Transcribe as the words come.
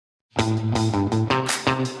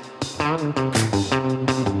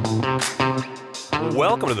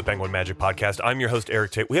Welcome to the Penguin Magic Podcast. I'm your host,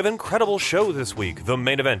 Eric Tate. We have an incredible show this week. The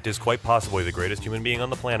main event is quite possibly the greatest human being on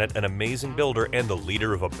the planet, an amazing builder, and the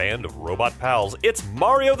leader of a band of robot pals. It's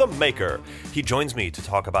Mario the Maker. He joins me to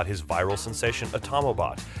talk about his viral sensation,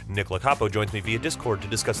 Atomobot. Nick Lacapo joins me via Discord to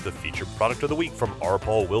discuss the featured product of the week from R.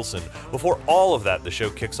 Paul Wilson. Before all of that, the show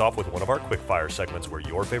kicks off with one of our quickfire segments where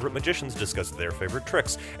your favorite magicians discuss their favorite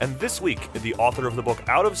tricks. And this week, the author of the book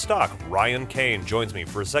Out of Stock, Ryan Kane, joins me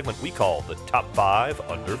for a segment we call the Top 5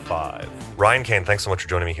 Under 5. Ryan Kane, thanks so much for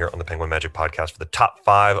joining me here on the Penguin Magic Podcast for the Top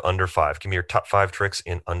 5 Under 5. Give me your top 5 tricks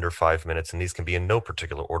in under 5 minutes, and these can be in no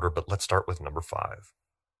particular order, but let's start with number 5.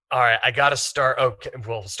 All right, I got to start. Okay,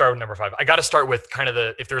 we'll start with number 5. I got to start with kind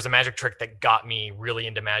of if there's a magic trick that got me really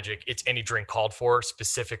into magic, it's Any Drink Called For,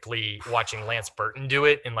 specifically watching Lance Burton do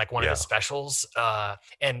it in like one of his specials.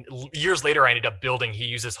 And years later, I ended up building, he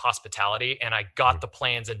uses hospitality, and I got the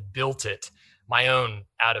plans and built it my own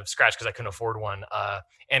out of scratch because I couldn't afford one,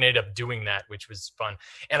 and ended up doing that, which was fun.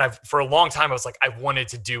 And for a long time, I was like, I wanted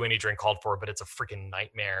to do Any Drink Called For, but it's a freaking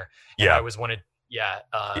nightmare. And I always wanted.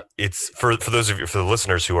 It's for those of you, for the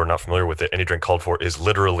listeners who are not familiar with it, Any Drink Called For is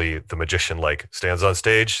literally the magician like stands on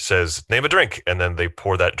stage, says name a drink, and then they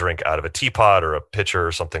pour that drink out of a teapot or a pitcher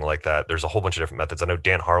or something like that. There's a whole bunch of different methods. I know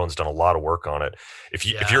Dan Harlan's done a lot of work on it. If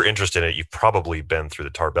you're interested in it, you've probably been through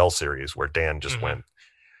the Tarbell series where Dan just went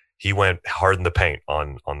hard in the paint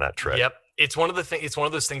on that trick. Yep. It's one of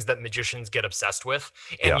those things that magicians get obsessed with.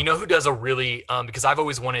 And you know who does a really because I've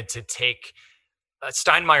always wanted to take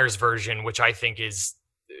Steinmeier's version, which I think is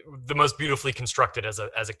the most beautifully constructed as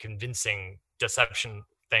a convincing deception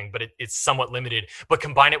thing, but it's somewhat limited, but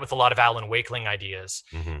combine it with a lot of Alan Wakeling ideas.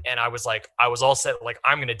 And I was all set, like,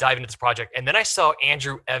 I'm going to dive into this project. And then I saw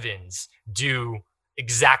Andrew Evans do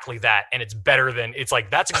exactly that, and it's better than, it's like,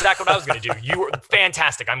 that's exactly what I was going to do. You were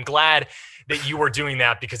fantastic. I'm glad that you were doing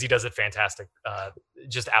that because he does it fantastic,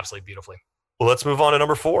 just absolutely beautifully. Well, let's move on to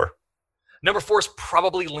number 4. Number 4 is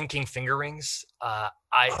probably linking finger rings. Like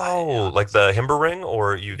the Himber ring,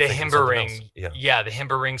 or you? The Himber ring, yeah, the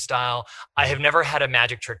Himber ring style. I have never had a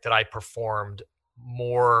magic trick that I performed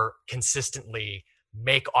more consistently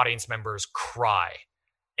make audience members cry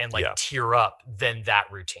and tear up than that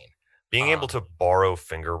routine. Being able to borrow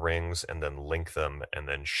finger rings and then link them and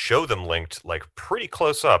then show them linked like pretty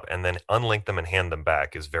close up and then unlink them and hand them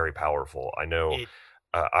back is very powerful. I know.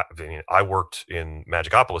 I worked in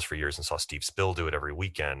Magicopolis for years and saw Steve Spill do it every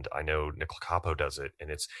weekend. I know Nick Lacapo does it,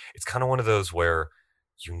 and it's kind of one of those where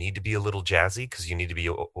you need to be a little jazzy because you need to be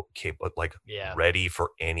ready for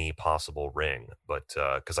any possible ring. But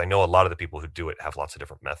because I know a lot of the people who do it have lots of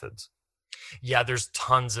different methods. Yeah, there's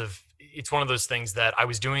tons of. It's one of those things that I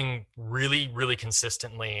was doing really, really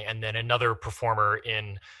consistently, and then another performer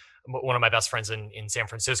in. One of my best friends in San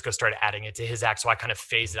Francisco started adding it to his act. So I kind of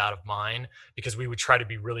phased it out of mine because we would try to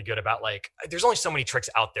be really good about like, there's only so many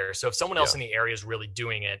tricks out there. So if someone else in the area is really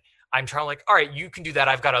doing it, I'm trying to like, all right, you can do that.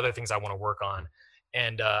 I've got other things I want to work on.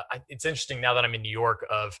 And it's interesting now that I'm in New York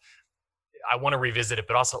I want to revisit it,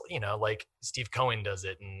 but also, like Steve Cohen does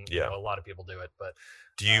it and a lot of people do it, but.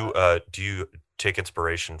 Do you take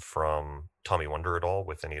inspiration from Tommy Wonder at all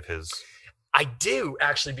with any of his? I do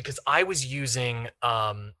actually, because I was using,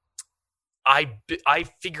 I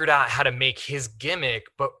figured out how to make his gimmick,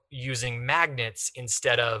 but using magnets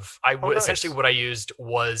instead of, essentially what I used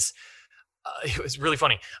was, it was really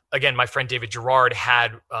funny. Again, my friend David Gerard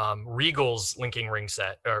had Regal's linking ring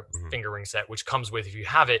set or finger ring set, which comes with, if you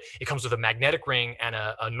have it, it comes with a magnetic ring and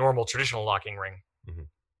a normal traditional locking ring.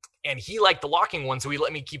 And he liked the locking one, so he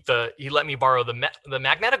let me borrow the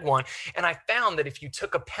magnetic one. And I found that if you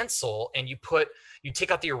took a pencil and you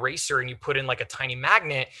take out the eraser and you put in like a tiny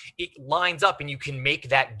magnet, it lines up and you can make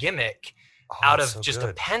that gimmick out of just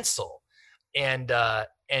a pencil. And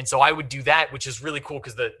so I would do that, which is really cool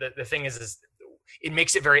because the thing is it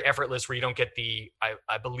makes it very effortless where you don't get the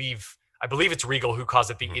I believe it's Regal who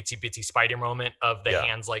calls it the itsy bitsy spider moment of the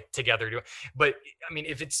hands like together. But I mean,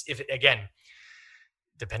 if again,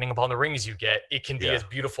 depending upon the rings you get, it can be as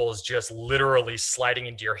beautiful as just literally sliding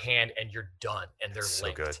into your hand and you're done and they're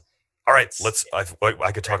linked. So good. All right,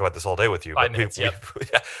 I could talk about this all day with you. 5 minutes,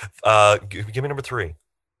 give me number 3.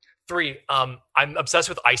 3, I'm obsessed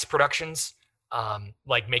with ice productions,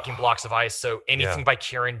 like making blocks of ice. So anything by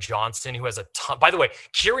Kieran Johnson, who has a ton. By the way,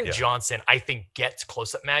 Kieran Johnson, I think, gets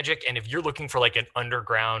close-up magic. And if you're looking for like an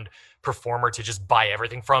underground performer to just buy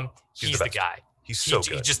everything from, he's the guy. He's so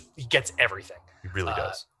good. He gets everything. He really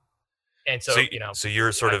does. And so so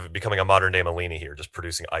you're sort of becoming a modern day Malini here, just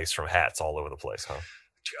producing ice from hats all over the place, huh?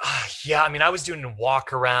 Yeah, I mean, I was doing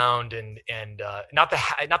walk around and not the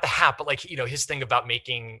hat, but like, his thing about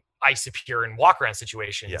making ice appear in walk around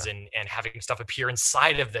situations and having stuff appear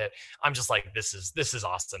inside of it. I'm just like, this is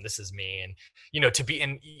awesome. This is me. And to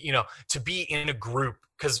be in a group,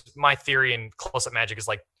 because my theory in close up magic is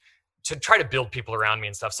like to try to build people around me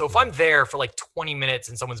and stuff. So if I'm there for like 20 minutes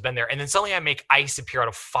and someone's been there, and then suddenly I make ice appear out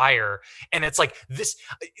of fire, and it's like this,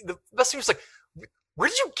 the best thing was like, where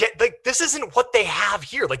did you get, like, this isn't what they have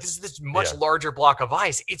here. Like, this is this much larger block of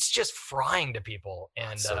ice. It's just frying to people.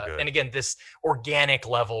 And and again, this organic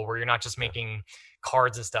level where you're not just making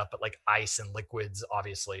cards and stuff, but like ice and liquids,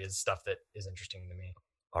 obviously, is stuff that is interesting to me.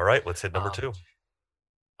 All right, let's hit number two.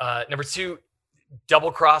 Number two,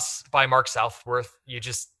 Double Cross by Mark Southworth.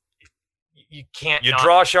 You can't. You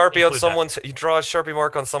draw a Sharpie on someone's. You draw a Sharpie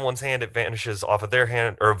mark on someone's hand. It vanishes off of their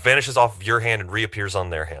hand, or vanishes off of your hand and reappears on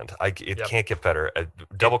their hand. Can't get better.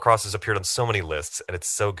 Double Cross has appeared on so many lists, and it's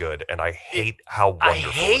so good. And I hate how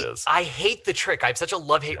wonderful it is. I hate the trick. I have such a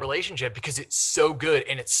love-hate relationship because it's so good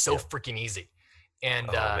and it's so freaking easy. And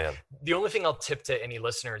the only thing I'll tip to any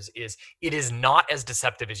listeners is it is not as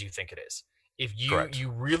deceptive as you think it is. If you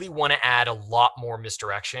really want to add a lot more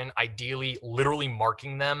misdirection, ideally, literally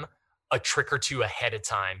marking them a trick or two ahead of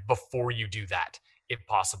time before you do that, if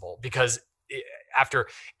possible. Because after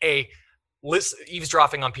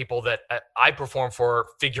eavesdropping on people that I perform for,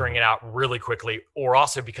 figuring it out really quickly, or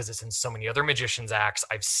also because it's in so many other magicians' acts,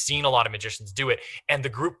 I've seen a lot of magicians do it, and the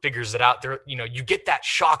group figures it out. You get that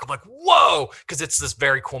shock of like, whoa, because it's this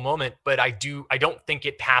very cool moment. But I don't think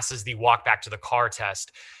it passes the walk back to the car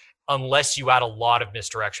test unless you add a lot of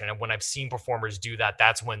misdirection. And when I've seen performers do that,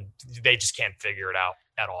 that's when they just can't figure it out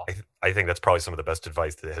at all. I think that's probably some of the best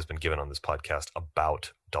advice that has been given on this podcast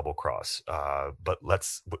about Double Cross. But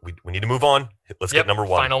we need to move on. Let's get number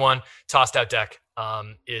one. Final one, Tossed Out Deck.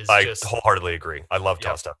 I wholeheartedly agree. I love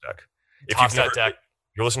Tossed Out Deck. Tossed Out Deck.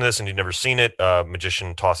 If you're listening to this and you've never seen it,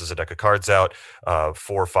 magician tosses a deck of cards out. 4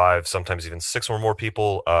 or 5, sometimes even 6 or more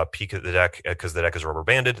people peek at the deck because the deck is rubber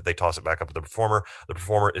banded. They toss it back up to the performer. The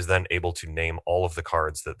performer is then able to name all of the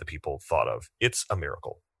cards that the people thought of. It's a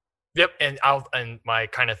miracle. Yep, and my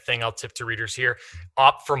kind of thing I'll tip to readers here: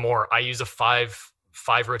 opt for more. I use a five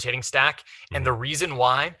rotating stack, and the reason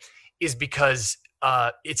why is because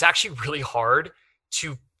it's actually really hard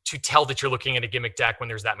to tell that you're looking at a gimmick deck when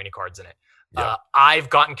there's that many cards in it. Yeah. I've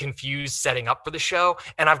gotten confused setting up for the show,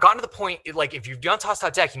 and I've gotten to the point, like, if you've done Tossed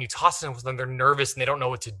Out Deck and you toss it with them, they're nervous and they don't know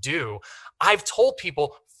what to do. I've told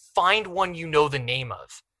people, find one you know the name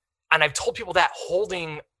of. And I've told people that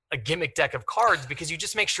holding a gimmick deck of cards, because you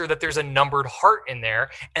just make sure that there's a numbered heart in there,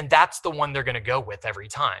 and that's the one they're going to go with every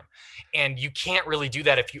time. And you can't really do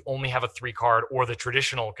that if you only have a 3 card or the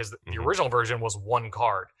traditional, because the original version was 1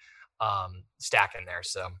 card stack in there.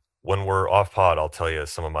 So when we're off pod, I'll tell you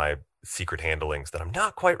some of my secret handlings that I'm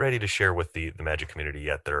not quite ready to share with the Magic community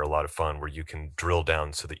yet. That are a lot of fun, where you can drill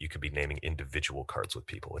down so that you could be naming individual cards with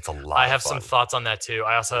people. It's a lot. I have some thoughts on that too.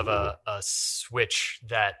 I also have a switch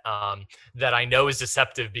that I know is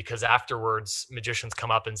deceptive, because afterwards magicians come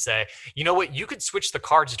up and say, you know what, you could switch the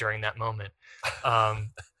cards during that moment.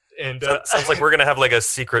 And sounds like we're gonna have like a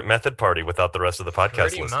secret method party without the rest of the podcast.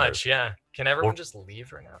 Pretty much, yeah. Can everyone just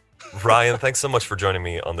leave right now? Ryan, thanks so much for joining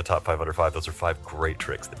me on the Top 5 Under 5. Those are 5 great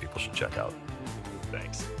tricks that people should check out.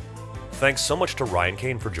 Thanks. Thanks so much to Ryan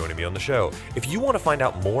Kane for joining me on the show. If you want to find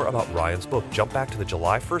out more about Ryan's book, jump back to the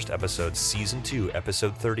July 1st episode, Season 2,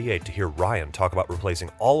 Episode 38, to hear Ryan talk about replacing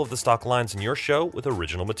all of the stock lines in your show with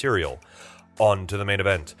original material. On to the main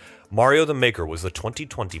event. Mario the Maker was the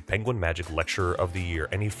 2020 Penguin Magic Lecturer of the Year,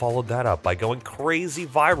 and he followed that up by going crazy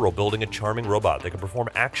viral, building a charming robot that could perform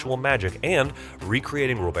actual magic and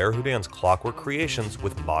recreating Robert Houdin's clockwork creations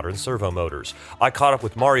with modern servo motors. I caught up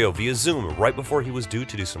with Mario via Zoom right before he was due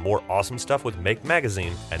to do some more awesome stuff with Make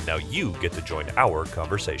Magazine, and now you get to join our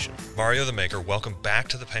conversation. Mario the Maker, welcome back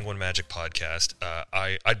to the Penguin Magic Podcast.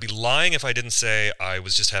 I'd be lying if I didn't say I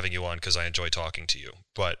was just having you on because I enjoy talking to you,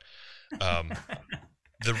 but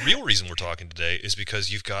the real reason we're talking today is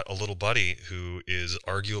because you've got a little buddy who is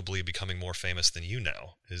arguably becoming more famous than you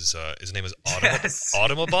now. His name is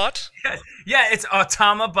Automabot? Yeah, it's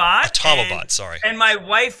Automabot. Automabot, sorry. And my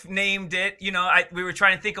wife named it, we were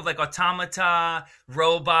trying to think of like automata,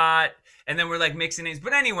 robot, and then we're like mixing names.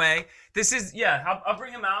 But anyway, this is, I'll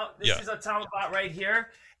bring him out. This is Automabot right here.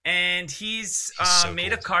 And he's so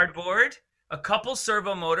made cool. A cardboard, a couple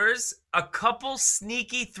servo motors, a couple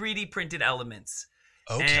sneaky 3D printed elements.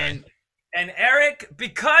 Okay. And And Eric,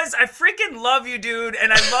 because I freaking love you, dude,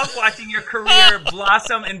 and I love watching your career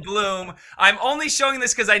blossom and bloom, I'm only showing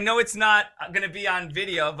this because I know it's not going to be on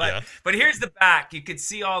video, but here's the back. You could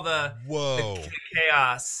see all the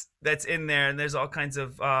chaos that's in there, and there's all kinds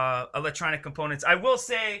of electronic components. I will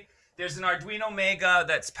say there's an Arduino Mega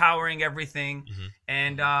that's powering everything,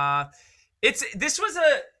 and this was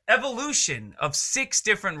a evolution of 6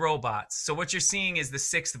 different robots. So what you're seeing is the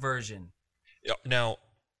 6th version. Now,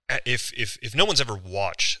 if no one's ever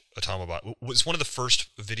watched Atomobot, was one of the first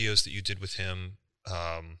videos that you did with him,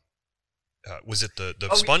 was it the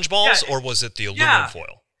sponge balls or was it the aluminum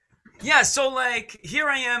foil? Yeah, so like here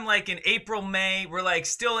I am like in April, May, we're like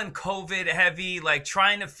still in COVID heavy, like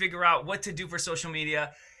trying to figure out what to do for social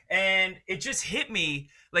media. And it just hit me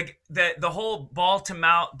like the whole ball to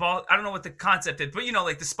mouth, I don't know what the concept is, but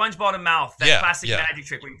like the sponge ball to mouth, that classic magic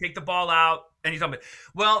trick where you take the ball out and you dump it.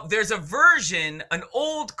 Well, there's a version, an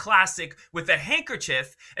old classic with a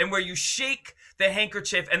handkerchief, and where you shake the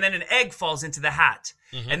handkerchief and then an egg falls into the hat.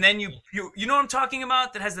 And then you know what I'm talking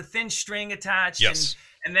about? That has the thin string attached. Yes.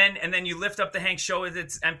 And then you lift up the hank, show it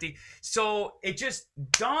it's empty. So it just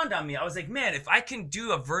dawned on me. I was like, man, if I can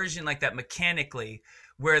do a version like that mechanically,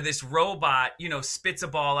 where this robot, spits a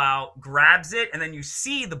ball out, grabs it, and then you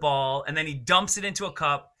see the ball, and then he dumps it into a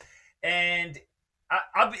cup. And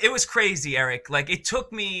it was crazy, Eric. Like, it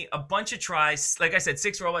took me a bunch of tries, like I said,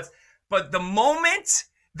 6 robots. But the moment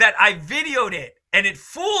that I videoed it, and it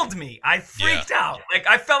fooled me, I freaked out. Like,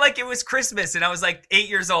 I felt like it was Christmas, and I was like 8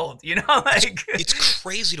 years old, like it's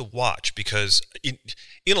crazy to watch because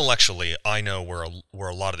intellectually I know where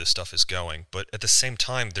a lot of this stuff is going, but at the same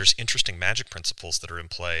time there's interesting magic principles that are in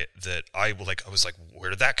play that I was like, where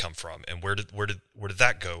did that come from, and where did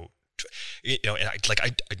that go? And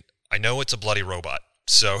I know it's a bloody robot,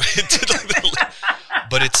 so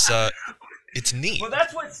but it's neat. Well,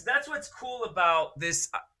 that's what's cool about this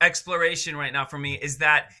exploration right now for me is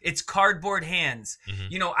that it's cardboard hands.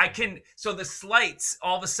 So the slights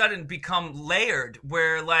all of a sudden become layered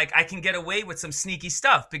where like I can get away with some sneaky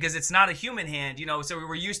stuff because it's not a human hand, so we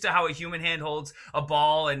were used to how a human hand holds a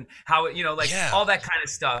ball and how it, all that kind of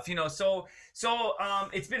stuff, So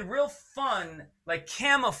it's been real fun, like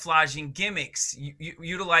camouflaging gimmicks,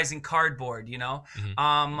 utilizing cardboard,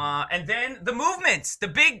 and then the movements. The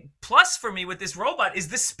big plus for me with this robot is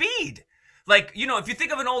the speed. Like, if you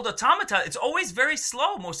think of an old automata, it's always very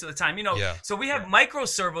slow most of the time, So we have micro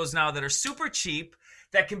servos now that are super cheap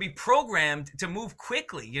that can be programmed to move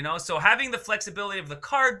quickly, So having the flexibility of the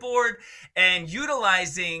cardboard and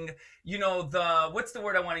utilizing, what's the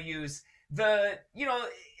word I want to use?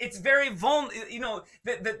 It's very vulnerable,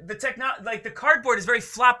 the cardboard is very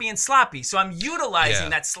floppy and sloppy. So I'm utilizing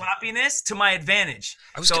that sloppiness to my advantage.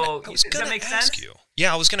 Does that make sense?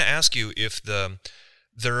 Yeah, I was going to ask you if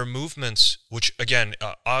there are movements, which again,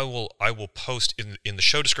 I will post in the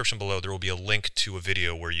show description below. There will be a link to a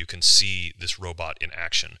video where you can see this robot in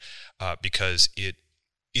action, because it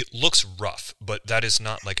looks rough, but that's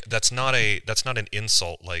not an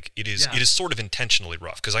insult. Like it is sort of intentionally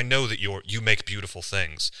rough because I know that you make beautiful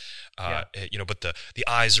things, but the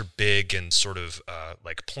eyes are big and sort of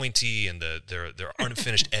like pointy, and there are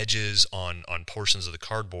unfinished edges on portions of the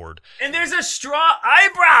cardboard. And there's a straw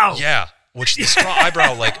eyebrow. Yeah. Which the straw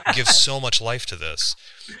eyebrow gives so much life to this.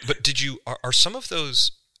 But are some of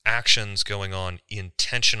those actions going on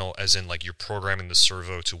intentional, as in like you're programming the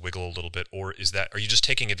servo to wiggle a little bit, or are you just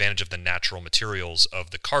taking advantage of the natural materials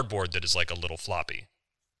of the cardboard that is like a little floppy?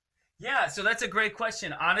 Yeah, so that's a great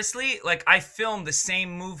question. Honestly, like I filmed the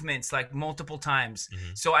same movements like multiple times,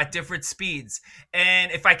 so at different speeds.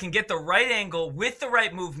 And if I can get the right angle with the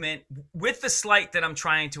right movement, with the sleight that I'm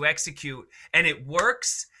trying to execute, and it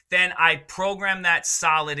works, then I program that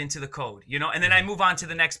solid into the code, and then I move on to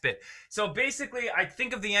the next bit. So basically, I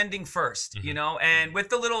think of the ending first, and with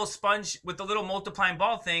the little sponge, with the little multiplying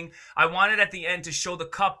ball thing, I wanted at the end to show the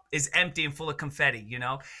cup is empty and full of confetti,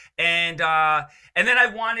 and then I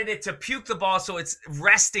wanted it to puke the ball so it's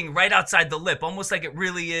resting right outside the lip, almost like it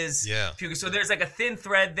really is puking. So there's like a thin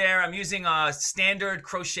thread there. I'm using standard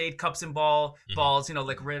crocheted cups and balls,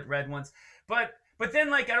 like red ones, But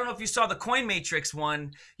then, like, I don't know if you saw the Coin Matrix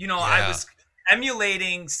one, I was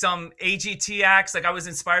emulating some AGT acts. Like, I was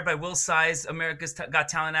inspired by Will Tsai's America's Got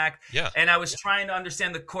Talent act. Yeah. And I was trying to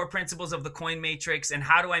understand the core principles of the Coin Matrix and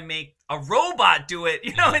how do I make a robot do it,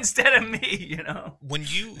 instead of me, When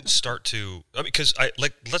you start to, because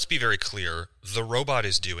let's be very clear, the robot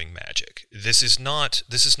is doing magic. This is not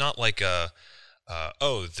like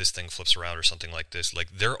oh, this thing flips around or something like this.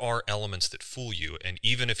 Like, there are elements that fool you, and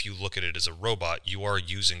even if you look at it as a robot, you are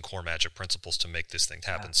using core magic principles to make this thing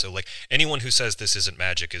happen. So, like, anyone who says this isn't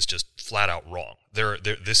magic is just flat out wrong.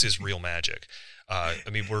 This is real magic. I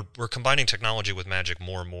mean, we're combining technology with magic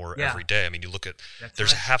more and more every day. I mean, you look at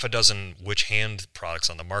there's half a dozen Witch Hand products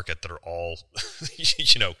on the market that are all,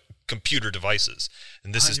 computer devices,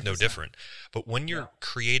 and this 100%. Is no different. But when you're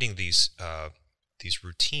creating these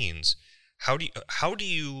routines, how do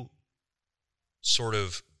you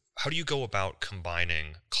go about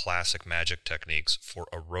combining classic magic techniques for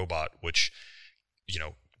a robot which,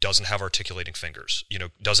 doesn't have articulating fingers,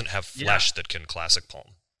 doesn't have flesh that can classic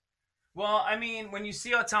palm? Well, I mean, when you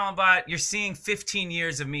see Automabot, you're seeing 15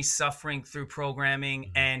 years of me suffering through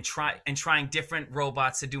programming and trying different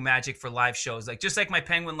robots to do magic for live shows. Like, just like my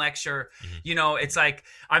Penguin lecture, it's like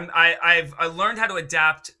I've learned how to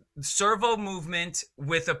adapt servo movement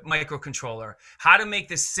with a microcontroller, how to make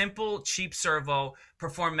this simple, cheap servo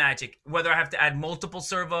perform magic, whether I have to add multiple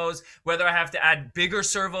servos, whether I have to add bigger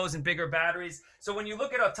servos and bigger batteries. So when you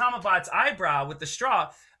look at Automabot's eyebrow with the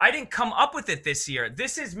straw, I didn't come up with it this year.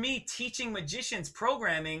 This is me teaching magicians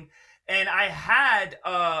programming, and I had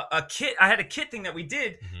a kit thing that we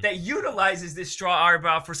did that utilizes this straw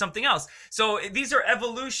eyebrow for something else. So these are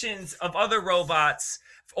evolutions of other robots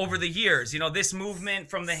over the years. This movement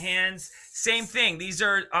from the hands, same thing. These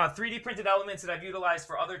are 3D printed elements that I've utilized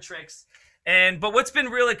for other tricks. But what's been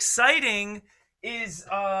real exciting is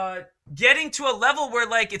getting to a level where,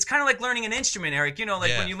 like, it's kind of like learning an instrument, Eric.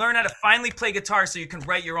 When you learn how to finally play guitar so you can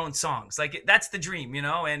write your own songs. Like, that's the dream,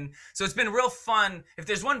 And so it's been real fun. If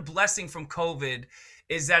there's one blessing from COVID,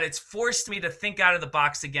 is that it's forced me to think out of the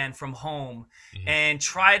box again from home and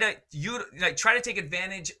try to take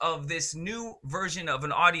advantage of this new version of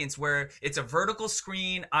an audience where it's a vertical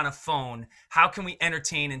screen on a phone. How can we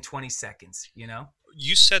entertain in 20 seconds,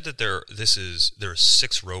 You said that there are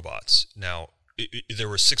 6 robots. Now, there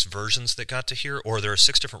were 6 versions that got to here, or there are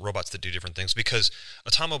 6 different robots that do different things, because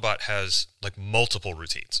Automabot has like multiple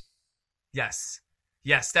routines. Yes,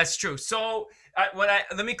 that's true. So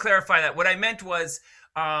let me clarify that. What I meant was,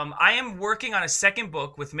 I am working on a second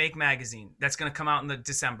book with Make Magazine that's going to come out in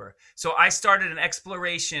December. So I started an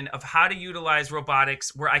exploration of how to utilize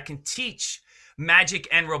robotics where I can teach magic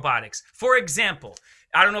and robotics. For example,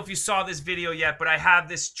 I don't know if you saw this video yet, but I have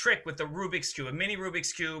this trick with the Rubik's Cube, a mini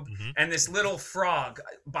Rubik's Cube, and this little frog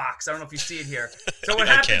box. I don't know if you see it here. So what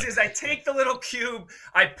happens is I take the little cube,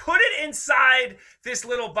 I put it inside this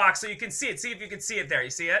little box so you can see it. See if you can see it there. You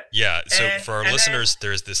see it? Yeah. So for our listeners,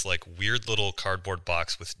 there's this like weird little cardboard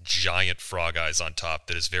box with giant frog eyes on top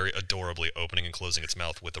that is very adorably opening and closing its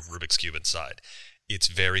mouth with a Rubik's Cube inside. It's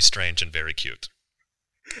very strange and very cute.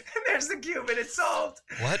 And there's the cube, and it's solved.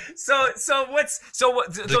 What? The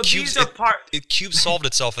cube solved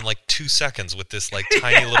itself in like 2 seconds with this like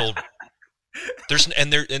tiny little.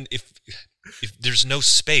 If there's no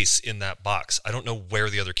space in that box, I don't know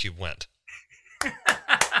where the other cube went.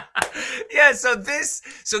 Yeah. So this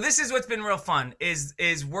is what's been real fun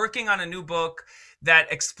is working on a new book that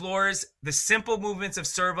explores the simple movements of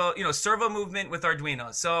servo movement with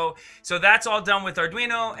Arduino. So that's all done with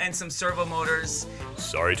Arduino and some servo motors.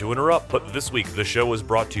 Sorry to interrupt, but this week the show is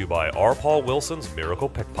brought to you by R. Paul Wilson's Miracle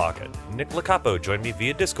Pickpocket. Nick Lacapo joined me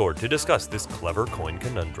via Discord to discuss this clever coin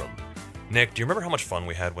conundrum. Nick, do you remember how much fun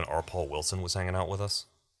we had when R. Paul Wilson was hanging out with us?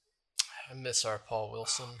 I miss R. Paul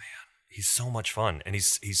Wilson. Oh, man. He's so much fun, and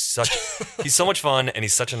he's so much fun, and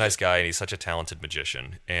he's such a nice guy, and he's such a talented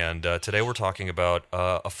magician. And today we're talking about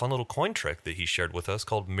a fun little coin trick that he shared with us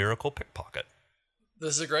called Miracle Pickpocket.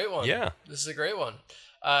 This is a great one. Yeah, this is a great one.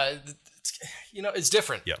 It's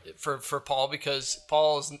different for Paul, because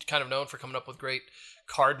Paul is kind of known for coming up with great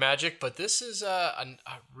card magic, but this is a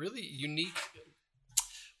really unique.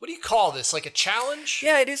 What do you call this? Like a challenge?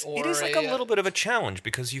 Yeah, it is. It is like a little bit of a challenge,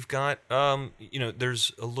 because you've got,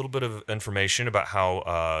 there's a little bit of information about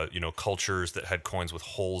how, cultures that had coins with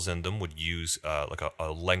holes in them would use like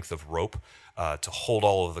a length of rope to hold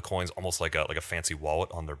all of the coins, almost like a fancy wallet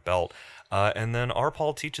on their belt. And then R.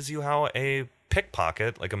 Paul teaches you how a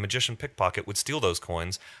pickpocket, like a magician pickpocket, would steal those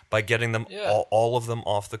coins by getting them all of them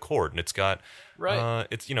off the cord. And it's got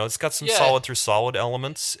it's got some solid through solid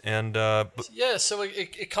elements, and so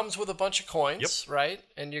it comes with a bunch of coins, right?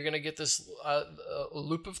 And you're gonna get this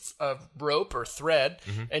loop of rope or thread,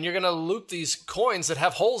 and you're gonna loop these coins that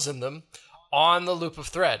have holes in them on the loop of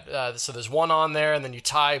thread. So there's one on there, and then you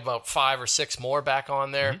tie about 5 or 6 more back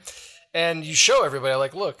on there. And you show everybody,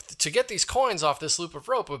 like, look, to get these coins off this loop of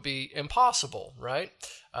rope would be impossible, right?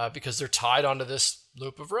 Because they're tied onto this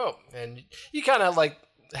loop of rope. And you kind of, like,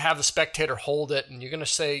 have the spectator hold it, and you're going to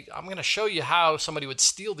say, I'm going to show you how somebody would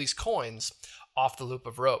steal these coins off the loop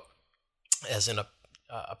of rope, as in a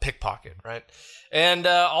pickpocket, right? And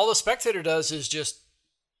all the spectator does is just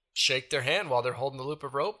shake their hand while they're holding the loop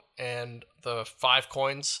of rope, and the 5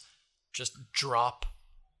 coins just drop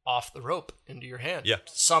off the rope into your hand. Yeah.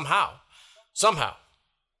 Somehow.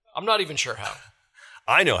 I'm not even sure how.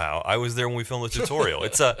 I know how. I was there when we filmed the tutorial.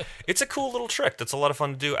 It's a cool little trick. That's a lot of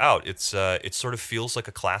fun to do out. It sort of feels like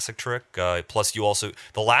a classic trick. Plus, the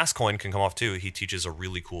last coin can come off too. He teaches a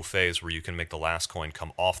really cool phase where you can make the last coin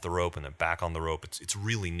come off the rope and then back on the rope. It's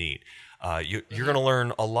really neat. You're going to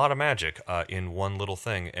learn a lot of magic in one little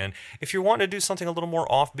thing. And if you're wanting to do something a little more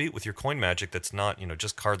offbeat with your coin magic that's not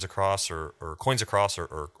just cards across or coins across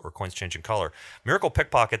or coins changing color, Miracle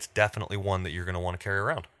Pickpocket's definitely one that you're going to want to carry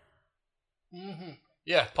around. Mm-hmm.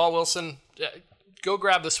 Yeah, Paul Wilson, go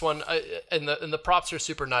grab this one. And the props are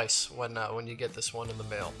super nice when you get this one in the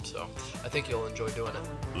mail. So I think you'll enjoy doing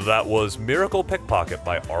it. That was Miracle Pickpocket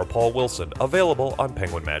by R. Paul Wilson, available on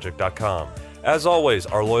penguinmagic.com. As always,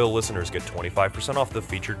 our loyal listeners get 25% off the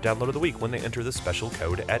featured download of the week when they enter the special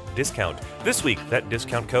code at discount. This week, that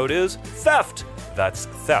discount code is THEFT. That's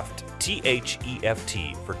THEFT.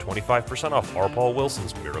 THEFT for 25% off R. Paul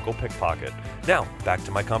Wilson's Miracle Pickpocket. Now, back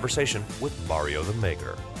to my conversation with Mario the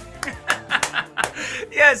Maker.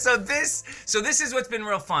 Yeah, so this is what's been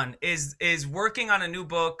real fun is working on a new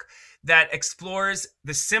book that explores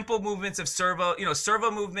the simple movements of servo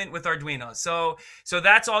movement with Arduino. So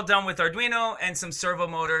that's all done with Arduino and some servo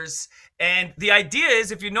motors. And the idea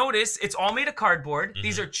is, if you notice, it's all made of cardboard. Mm-hmm.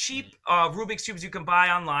 These are cheap Rubik's Cubes you can buy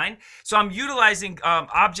online. So I'm utilizing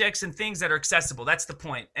objects and things that are accessible. That's the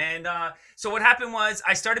point. And so what happened was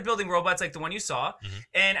I started building robots like the one you saw. Mm-hmm.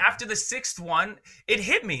 And after the 6th one, it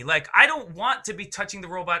hit me. Like, I don't want to be touching the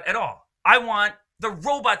robot at all. I want the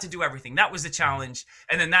robot to do everything. That was the challenge.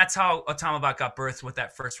 And then that's how Automabot got birthed with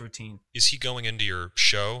that first routine. Is he going into your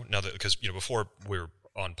show now that, because, before we were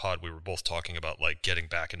on pod, we were both talking about like getting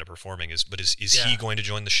back into performing. Is he going to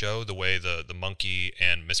join the show the way the monkey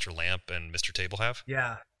and Mr. Lamp and Mr. Table have?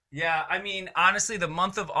 Yeah. Yeah. I mean, honestly, the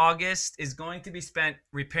month of August is going to be spent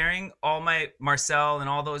repairing all my Marcel and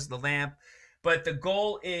all the lamp. But the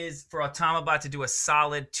goal is for Automabot to do a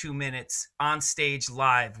solid 2 minutes on stage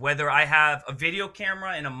live, whether I have a video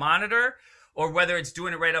camera and a monitor or whether it's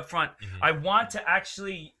doing it right up front. Mm-hmm. I want to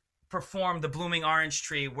actually perform the blooming orange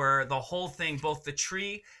tree, where the whole thing, both the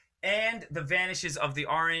tree and the vanishes of the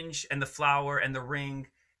orange and the flower and the ring,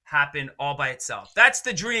 happen all by itself. That's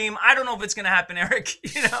the dream. I don't know if it's going to happen, Eric.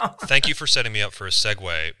 Thank you for setting me up for a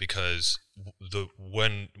segue, because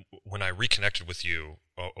when I reconnected with you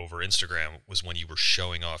over Instagram was when you were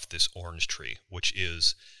showing off this orange tree, which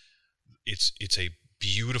is it's a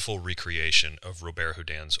beautiful recreation of Robert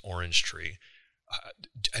Houdin's orange tree.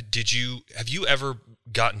 Have you ever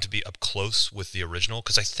gotten to be up close with the original?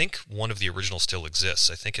 Because I think one of the originals still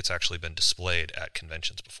exists. I think it's actually been displayed at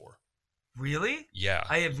conventions before. Really? Yeah.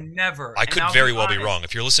 I have never. I could very well be wrong.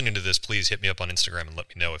 If you're listening to this, please hit me up on Instagram and let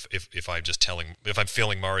me know if I'm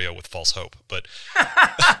filling Mario with false hope. But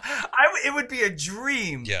it would be a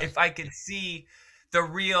dream if I could see the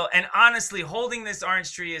real. And honestly, holding this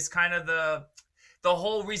orange tree is kind of the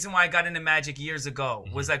whole reason why I got into magic years ago.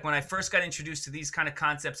 Mm-hmm. Was like when I first got introduced to these kind of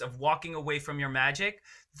concepts of walking away from your magic.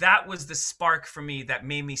 That was the spark for me that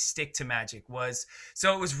made me stick to magic.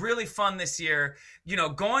 So it was really fun this year,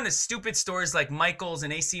 going to stupid stores like Michael's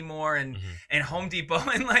and AC Moore and Home Depot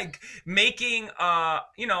and like making a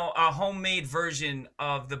homemade version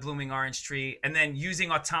of the blooming orange tree, and then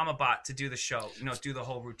using Automabot to do the show, do the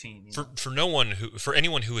whole routine. For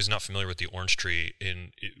anyone who is not familiar with the orange tree,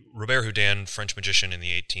 Robert Houdin, French magician in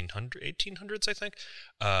the 1800s, I think,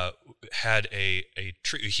 had a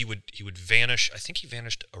tree. He would vanish. I think he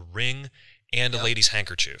vanished a ring and a lady's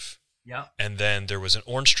handkerchief. Yeah. And then there was an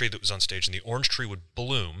orange tree that was on stage, and the orange tree would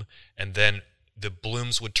bloom, and then the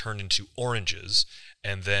blooms would turn into oranges,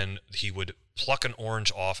 and then he would pluck an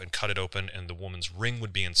orange off and cut it open, and the woman's ring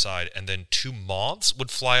would be inside, and then 2 moths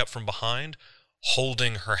would fly up from behind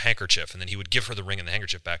holding her handkerchief, and then he would give her the ring and the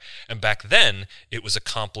handkerchief back. And back then, it was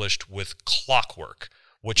accomplished with clockwork,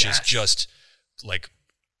 which is just like...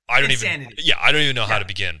 I don't even know how to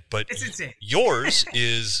begin, but it's insane. Yours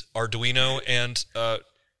is Arduino and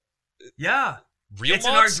real it's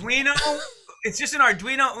mods? An Arduino. It's just an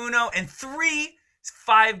Arduino Uno and 3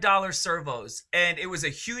 $5 servos, and it was a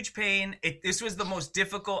huge pain. This was the most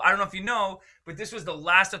difficult. I don't know if you know, but this was the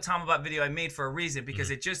last Automabot video I made for a reason,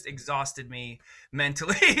 because it just exhausted me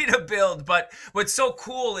mentally to build. But what's so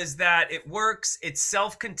cool is that it works. It's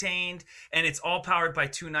self-contained, and it's all powered by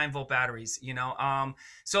 2 9-volt batteries.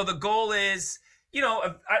 So the goal is,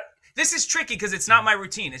 this is tricky because it's not my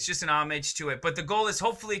routine. It's just an homage to it. But the goal is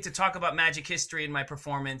hopefully to talk about magic history in my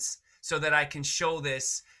performance so that I can show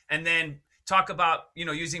this and then talk about,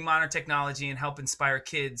 using modern technology and help inspire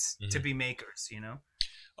kids to be makers,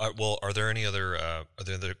 Well, are there any other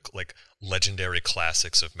like legendary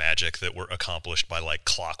classics of magic that were accomplished by like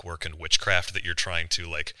clockwork and witchcraft that you're trying to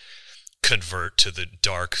like convert to the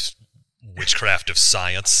dark witchcraft of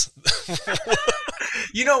science?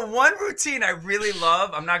 One routine I really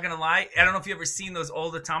love, I'm not going to lie. I don't know if you've ever seen those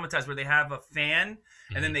old automatons where they have a fan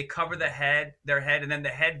and then they cover their head, and then the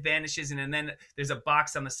head vanishes, and then there's a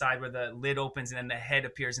box on the side where the lid opens, and then the head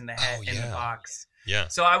appears in the box. Yeah.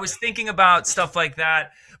 So I was thinking about stuff like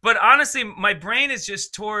that. But honestly, my brain is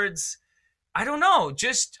just towards, I don't know,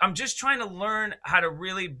 I'm just trying to learn how to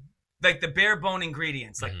really, like the bare bone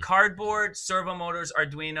ingredients, like cardboard, servo motors,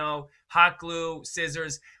 Arduino, hot glue,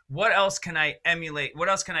 scissors. What else can I emulate? What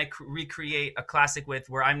else can I recreate a classic with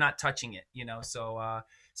where I'm not touching it,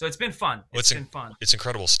 So it's been fun. It's been fun. It's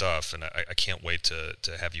incredible stuff, and I can't wait to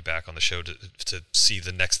have you back on the show to see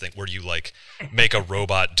the next thing where you like make a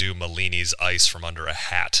robot do Malini's ice from under a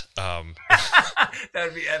hat. That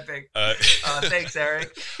would be epic. Thanks,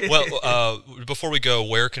 Eric. Well, before we go,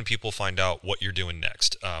 where can people find out what you're doing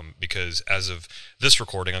next? Because as of this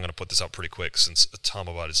recording, I'm going to put this out pretty quick since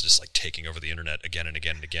Automabot is just like taking over the internet again and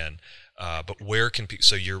again and again. But where can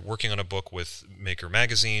so you're working on a book with Maker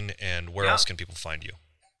Magazine, and where else can people find you?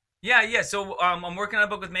 Yeah. So I'm working on a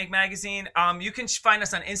book with Make Magazine. You can find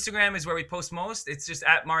us on Instagram is where we post most. It's just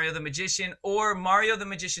at Mario the Magician or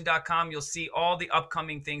MarioTheMagician.com. You'll see all the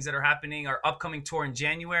upcoming things that are happening. Our upcoming tour in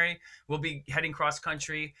January. We'll be heading cross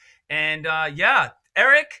country. And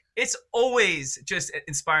Eric, it's always just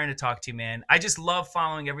inspiring to talk to you, man. I just love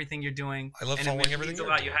following everything you're doing. I love following everything you're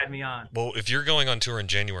doing. You had me on. Well, if you're going on tour in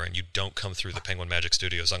January and you don't come through the Penguin Magic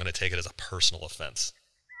Studios, I'm going to take it as a personal offense.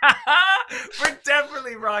 We're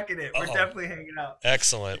definitely rocking it. We're definitely hanging out.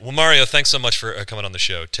 Excellent. Well, Mario, thanks so much for coming on the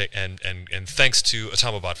show, and thanks to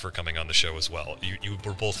Automabot for coming on the show as well. You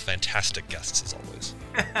were both fantastic guests as always.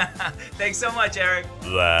 Thanks so much, Eric.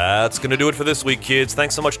 That's going to do it for this week, kids.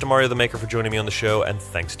 Thanks so much to Mario the Maker for joining me on the show, and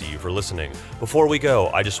thanks to you for listening. Before we go,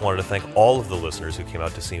 I just wanted to thank all of the listeners who came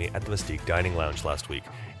out to see me at the Mystique Dining Lounge last week.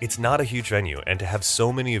 It's not a huge venue, and to have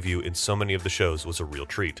so many of you in so many of the shows was a real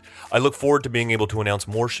treat. I look forward to being able to announce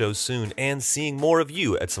more shows soon and seeing more of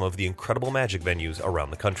you at some of the incredible magic venues around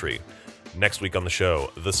the country. Next week on the show,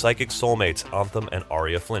 the Psychic Soulmates, Anthem and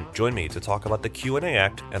Aria Flint join me to talk about the Q&A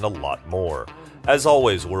act and a lot more. As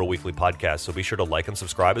always, we're a weekly podcast, so be sure to like and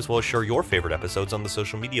subscribe as well as share your favorite episodes on the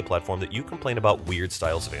social media platform that you complain about weird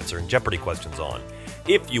styles of answering Jeopardy questions on.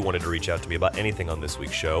 If you wanted to reach out to me about anything on this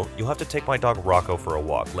week's show, you'll have to take my dog Rocco for a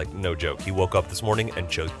walk. Like, no joke, he woke up this morning and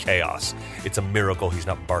chose chaos. It's a miracle he's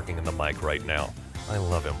not barking in the mic right now. I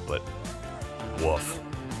love him, but woof.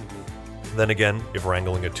 Then again, if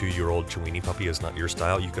wrangling a 2-year-old Chiweenie puppy is not your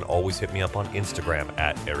style, you can always hit me up on Instagram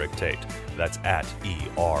at Eric Tate. That's at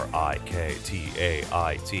ERIKTAIT.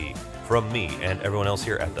 From me and everyone else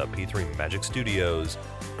here at the P3 Magic Studios,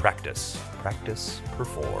 practice,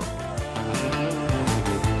 perform.